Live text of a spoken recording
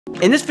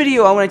In this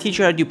video, I want to teach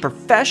you how to do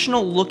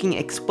professional looking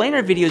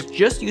explainer videos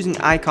just using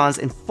icons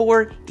in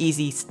 4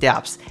 easy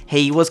steps.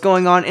 Hey, what's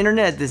going on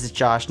internet? This is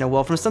Josh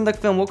Noel from Sunduck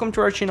Film. Welcome to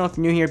our channel. If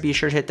you're new here, be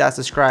sure to hit that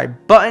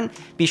subscribe button.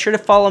 Be sure to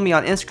follow me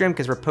on Instagram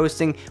because we're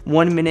posting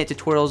 1-minute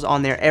tutorials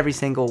on there every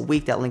single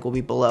week. That link will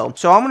be below.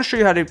 So I'm going to show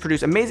you how to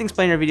produce amazing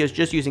explainer videos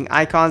just using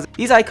icons.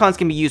 These icons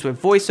can be used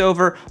with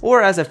voiceover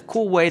or as a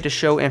cool way to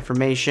show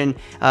information.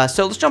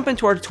 So let's jump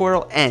into our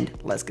tutorial and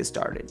let's get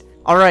started.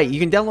 Alright, you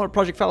can download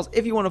project files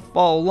if you want to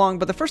follow along,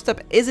 but the first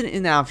step isn't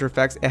in After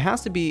Effects, it has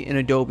to be in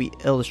Adobe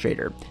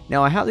Illustrator.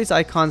 Now I have these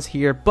icons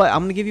here, but I'm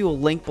going to give you a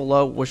link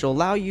below which will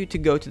allow you to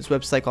go to this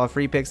website called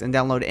FreePix and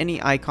download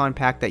any icon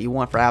pack that you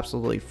want for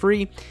absolutely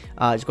free.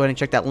 Just go ahead and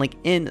check that link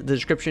in the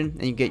description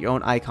and you get your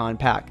own icon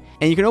pack.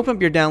 And you can open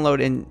up your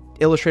download in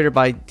Illustrator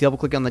by double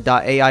clicking on the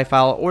 .ai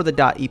file or the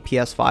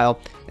 .eps file,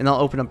 and they'll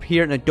open up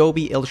here in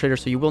Adobe Illustrator.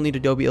 So you will need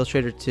Adobe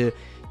Illustrator to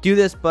do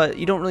this, but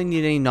you don't really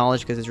need any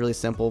knowledge because it's really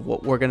simple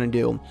what we're going to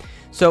do.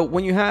 So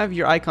when you have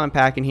your icon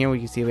pack in here, we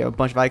can see we have a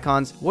bunch of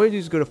icons. What you do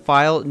is go to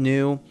File,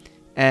 New,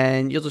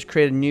 and you'll just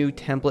create a new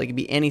template. It can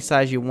be any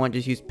size you want,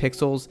 just use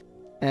pixels,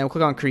 and we'll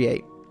click on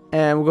Create.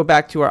 And we'll go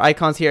back to our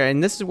icons here,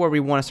 and this is where we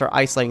want to start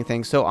isolating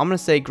things. So I'm going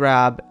to say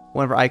grab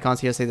one of our icons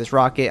here, say this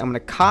rocket. I'm going to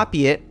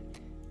copy it,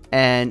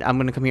 and I'm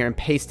going to come here and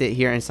paste it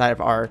here inside of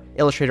our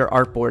Illustrator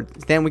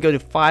artboard. Then we go to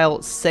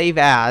File, Save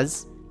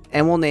As,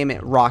 and we'll name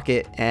it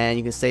Rocket, and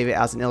you can save it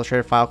as an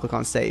Illustrator file. Click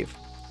on Save.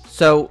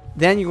 So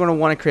then you're going to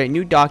want to create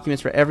new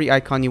documents for every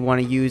icon you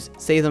want to use,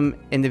 save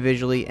them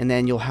individually, and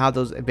then you'll have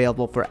those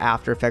available for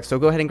After Effects. So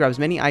go ahead and grab as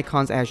many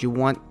icons as you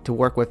want to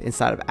work with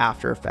inside of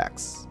After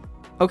Effects.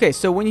 Okay,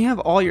 so when you have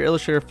all your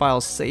Illustrator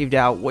files saved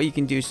out, what you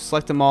can do is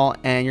select them all,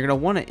 and you're going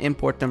to want to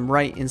import them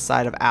right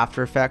inside of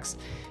After Effects,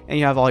 and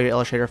you have all your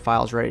Illustrator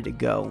files ready to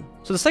go.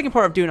 So the second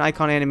part of doing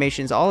icon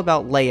animation is all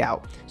about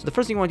layout. So the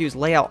first thing you want to do is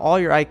lay out all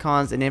your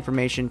icons and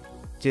information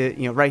to,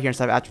 right here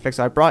inside of After Effects.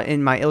 So I brought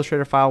in my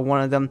Illustrator file,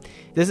 one of them.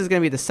 This is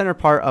going to be the center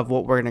part of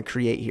what we're going to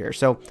create here.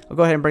 So I'll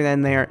go ahead and bring that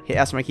in there, hit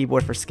S on my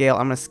keyboard for scale.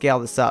 I'm going to scale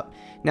this up.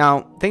 Now,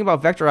 the thing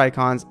about vector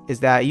icons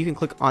is that you can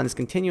click on this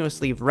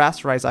continuously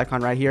rasterize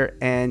icon right here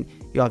and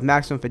you'll have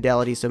maximum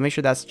fidelity. So make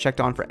sure that's checked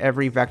on for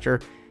every vector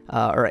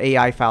or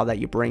AI file that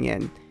you bring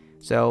in.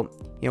 So,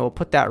 we'll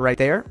put that right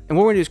there. And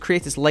what we're going to do is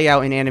create this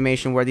layout in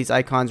animation where these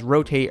icons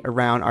rotate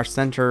around our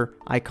center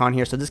icon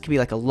here. So this could be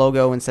like a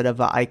logo instead of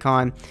an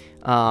icon.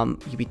 You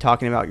could be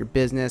talking about your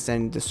business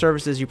and the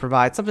services you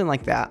provide, something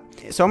like that.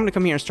 So I'm going to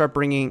come here and start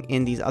bringing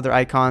in these other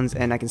icons,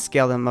 and I can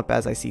scale them up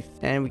as I see.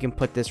 And we can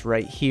put this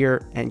right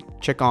here and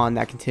check on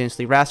that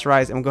continuously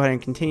rasterize, and we'll go ahead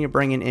and continue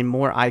bringing in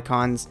more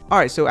icons. All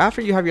right, so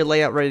after you have your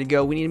layout ready to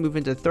go, we need to move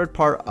into the third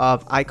part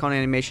of icon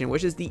animation,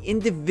 which is the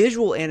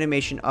individual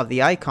animation of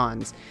the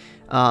icons.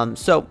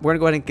 So we're gonna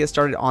go ahead and get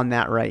started on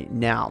that right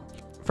now.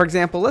 For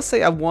example, let's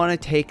say I want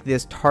to take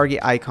this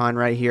target icon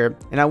right here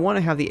and I want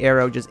to have the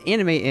arrow just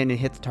animate in and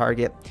hit the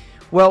target.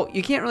 Well,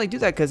 you can't really do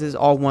that because it's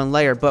all one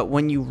layer, but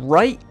when you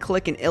right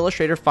click an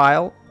Illustrator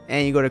file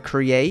and you go to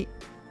Create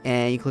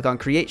and you click on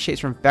Create Shapes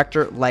from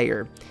Vector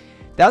Layer,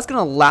 that's going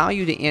to allow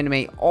you to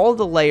animate all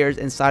the layers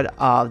inside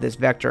of this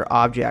vector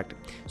object.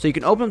 So you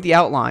can open up the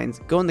outlines,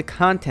 go in the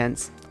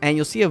contents, and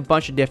you'll see a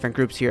bunch of different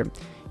groups here.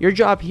 Your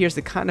job here is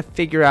to kind of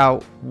figure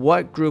out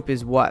what group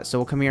is what. So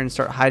we'll come here and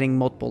start hiding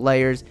multiple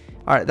layers.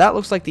 All right, that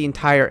looks like the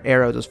entire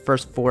arrow, those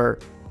first 4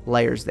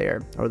 layers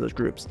there, or those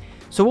groups.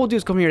 So what we'll do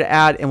is come here to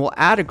add, and we'll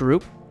add a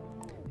group,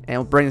 and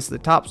we'll bring this to the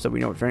top so we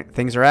know where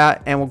things are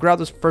at, and we'll grab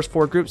those first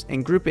 4 groups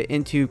and group it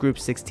into group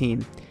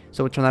 16.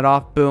 So we'll turn that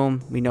off,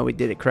 boom, we know we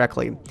did it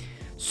correctly.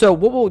 So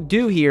what we'll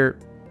do here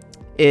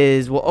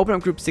is we'll open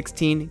up group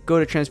 16, go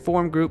to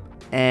transform group,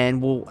 and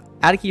we'll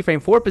add a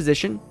keyframe for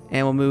position,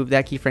 and we'll move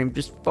that keyframe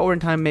just forward in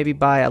time, maybe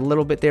by a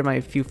little bit there, by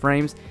a few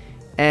frames,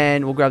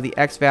 and we'll grab the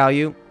X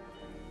value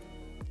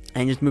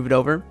and just move it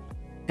over,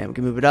 and we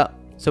can move it up.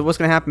 So what's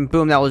going to happen,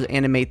 boom, that will just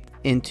animate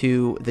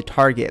into the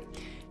target.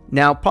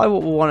 Now probably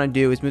what we'll want to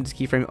do is move this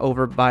keyframe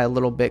over by a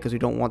little bit because we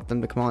don't want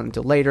them to come on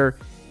until later.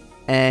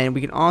 And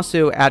we can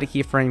also add a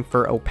keyframe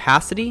for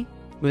opacity,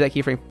 move that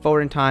keyframe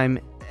forward in time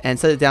and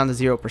set it down to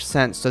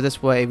 0%, so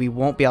this way we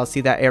won't be able to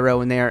see that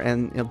arrow in there,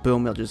 and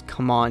boom, it'll just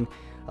come on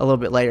a little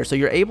bit later. So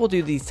you're able to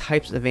do these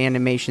types of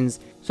animations.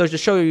 So to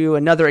show you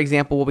another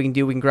example, what we can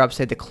do, we can grab,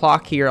 say, the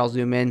clock here. I'll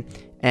zoom in,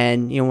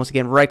 and once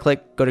again, right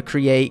click, go to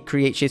create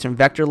shapes from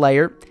vector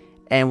layer,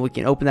 and we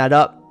can open that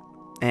up.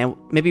 And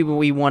maybe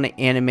we want to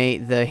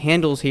animate the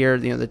handles here,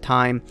 the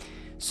time.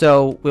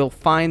 So we'll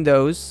find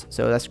those.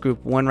 So that's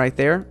group 1 right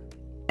there.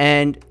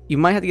 And you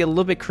might have to get a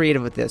little bit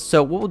creative with this.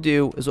 So what we'll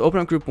do is we'll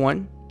open up group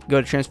 1, go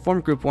to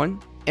transform group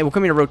 1, and we'll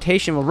come into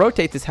rotation. We'll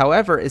rotate this.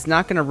 However, it's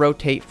not going to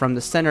rotate from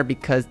the center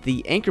because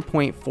the anchor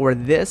point for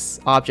this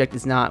object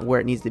is not where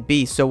it needs to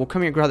be. So we'll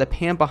come here and grab the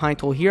pan behind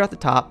tool here at the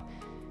top,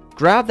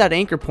 grab that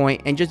anchor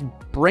point, and just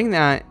bring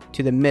that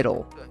to the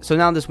middle. So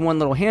now this one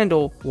little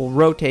handle will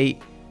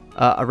rotate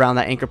around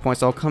that anchor point.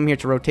 So I'll come here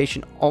to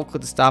rotation, alt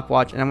click the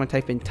stopwatch, and I'm going to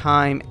type in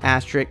time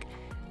asterisk,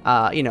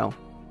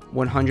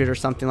 100 or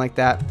something like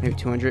that, maybe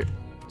 200.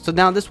 So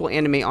now this will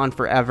animate on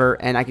forever,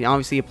 and I can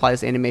obviously apply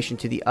this animation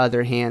to the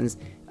other hands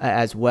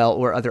as well,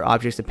 or other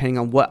objects, depending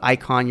on what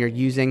icon you're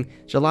using.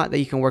 There's a lot that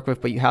you can work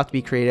with, but you have to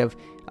be creative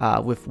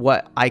with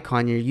what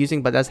icon you're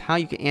using. But that's how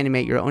you can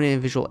animate your own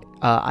individual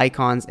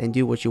icons and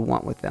do what you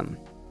want with them.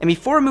 And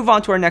before we move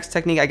on to our next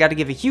technique, I got to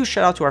give a huge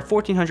shout out to our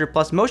 1400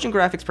 plus motion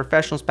graphics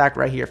professionals pack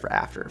right here for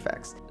After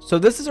Effects. So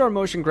this is our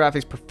motion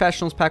graphics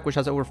professionals pack, which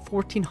has over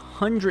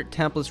 1400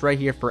 templates right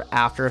here for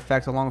After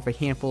Effects, along with a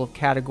handful of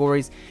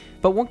categories.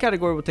 But one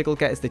category we'll take a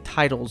look at is the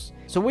titles.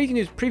 So what you can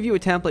do is preview a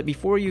template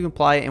before you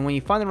apply it, and when you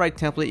find the right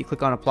template, you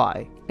click on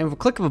apply. And with a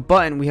click of a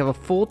button, we have a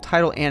full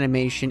title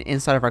animation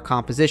inside of our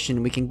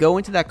composition. We can go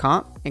into that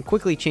comp and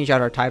quickly change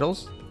out our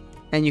titles,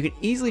 and you can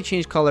easily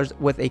change colors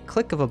with a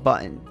click of a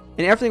button.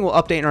 And everything will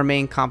update in our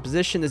main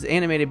composition. This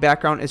animated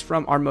background is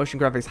from our motion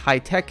graphics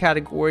high-tech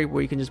category,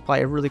 where you can just apply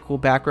a really cool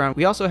background.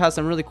 We also have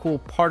some really cool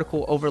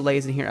particle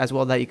overlays in here as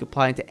well that you can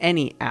apply into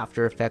any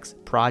After Effects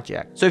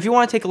project. So if you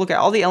want to take a look at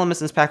all the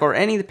elements in this pack or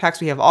any of the packs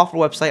we have off our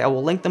website, I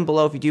will link them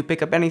below. If you do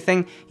pick up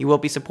anything, you will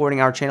be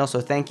supporting our channel, so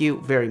thank you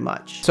very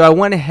much. So I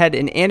went ahead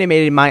and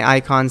animated my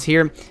icons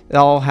here. They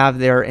all have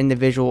their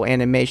individual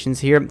animations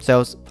here,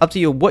 so it's up to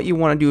you what you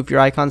want to do with your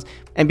icons.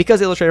 And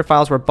because Illustrator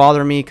files were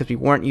bothering me because we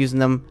weren't using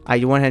them, I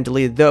went ahead and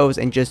deleted those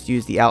and just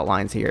used the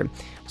outlines here.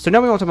 So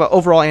now we want to talk about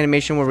overall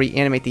animation, where we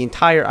animate the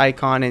entire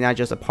icon and not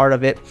just a part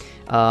of it.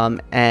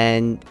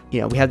 And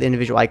we have the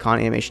individual icon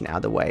animation out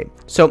of the way.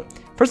 So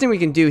first thing we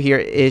can do here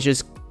is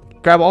just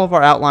grab all of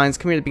our outlines,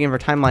 come here to the beginning of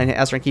our timeline, hit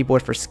S on our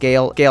keyboard for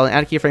scale, and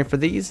add a keyframe for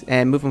these,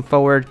 and move them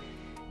forward,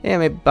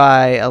 maybe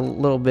by a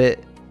little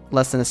bit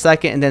less than a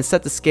second, and then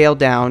set the scale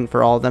down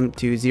for all of them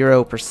to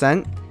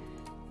 0%.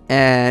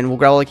 And we'll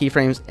grab all the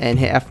keyframes and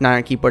hit F9 on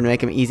our keyboard to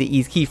make them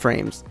easy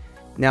keyframes.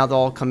 Now they'll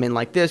all come in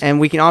like this, and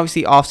we can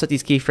obviously offset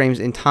these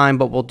keyframes in time,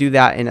 but we'll do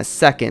that in a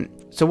second.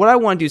 So what I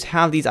want to do is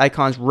have these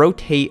icons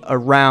rotate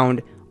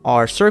around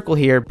our circle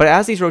here, but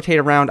as these rotate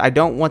around, I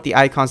don't want the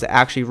icons to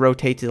actually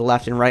rotate to the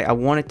left and right. I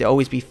want it to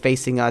always be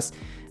facing us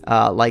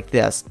like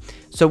this.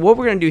 So what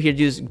we're going to do here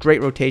is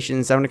great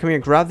rotations. I'm going to come here,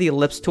 grab the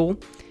ellipse tool,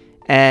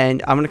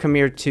 and I'm going to come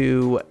here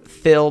to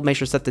fill, make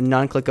sure set to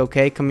none, click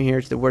OK. Come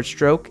here to the word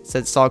stroke,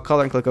 set solid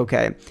color, and click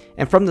OK.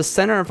 And from the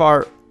center of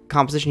our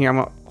composition here, I'm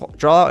going to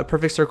draw out a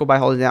perfect circle by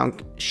holding down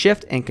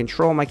Shift and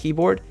Control on my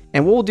keyboard.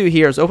 And what we'll do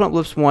here is open up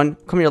ellipse 1,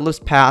 come here to ellipse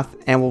path,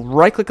 and we'll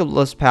right click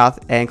ellipse path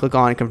and click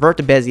on convert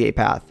to Bezier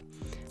path.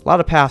 A lot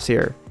of paths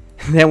here.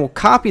 Then we'll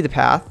copy the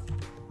path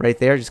right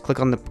there. Just click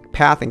on the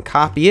path and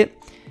copy it.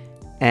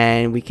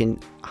 And we can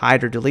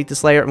hide or delete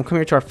this layer. And we'll come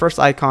here to our first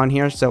icon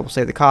here. So we'll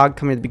say the cog,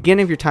 come here to the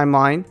beginning of your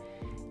timeline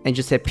and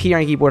just hit P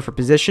on your keyboard for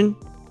position,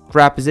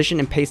 grab position,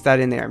 and paste that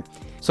in there.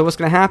 So what's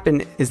going to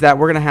happen is that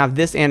we're going to have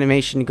this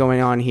animation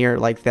going on here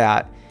like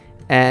that.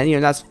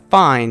 And that's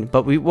fine,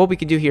 but what we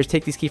can do here is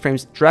take these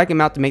keyframes, drag them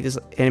out to make this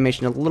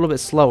animation a little bit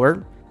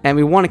slower. And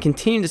we want to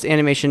continue this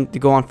animation to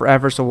go on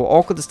forever, so we'll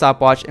all click the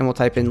stopwatch and we'll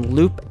type in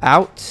loop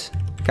out,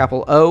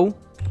 capital O,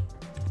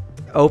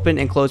 open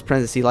and close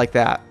parenthesis like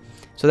that.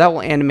 So that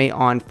will animate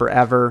on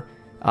forever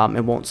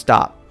and won't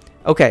stop.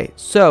 Okay,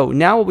 so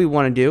now what we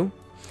want to do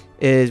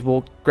is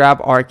we'll grab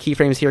our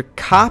keyframes here,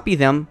 copy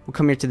them, we'll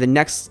come here to the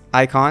next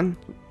icon,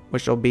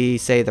 which will be,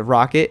 say, the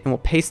rocket, and we'll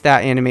paste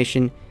that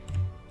animation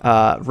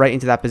right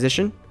into that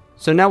position.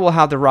 So now we'll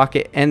have the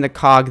rocket and the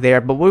cog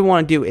there, but what we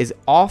want to do is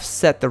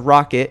offset the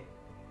rocket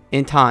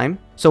in time.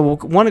 So we'll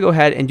want to go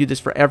ahead and do this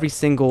for every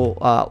single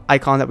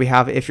icon that we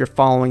have if you're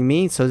following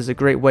me. So this is a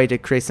great way to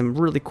create some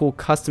really cool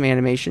custom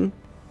animation.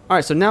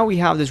 Alright, so now we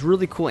have this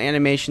really cool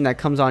animation that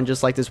comes on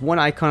just like this, one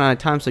icon at a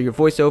time. So your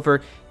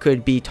voiceover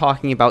could be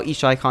talking about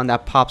each icon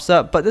that pops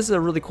up, but this is a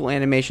really cool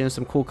animation,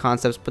 some cool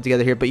concepts put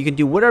together here, but you can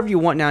do whatever you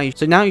want now.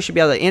 So now you should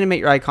be able to animate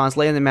your icons,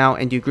 lay them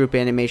out, and do group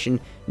animation,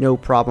 no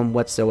problem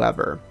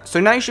whatsoever. So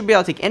now you should be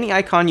able to take any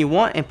icon you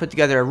want and put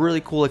together a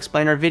really cool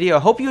explainer video. I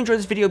hope you enjoyed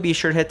this video. Be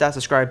sure to hit that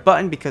subscribe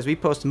button because we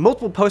post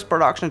multiple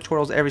post-production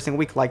tutorials every single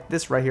week like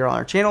this right here on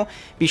our channel.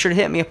 Be sure to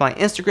hit me up on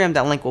Instagram.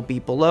 That link will be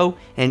below,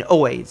 and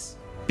always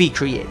be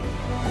creative.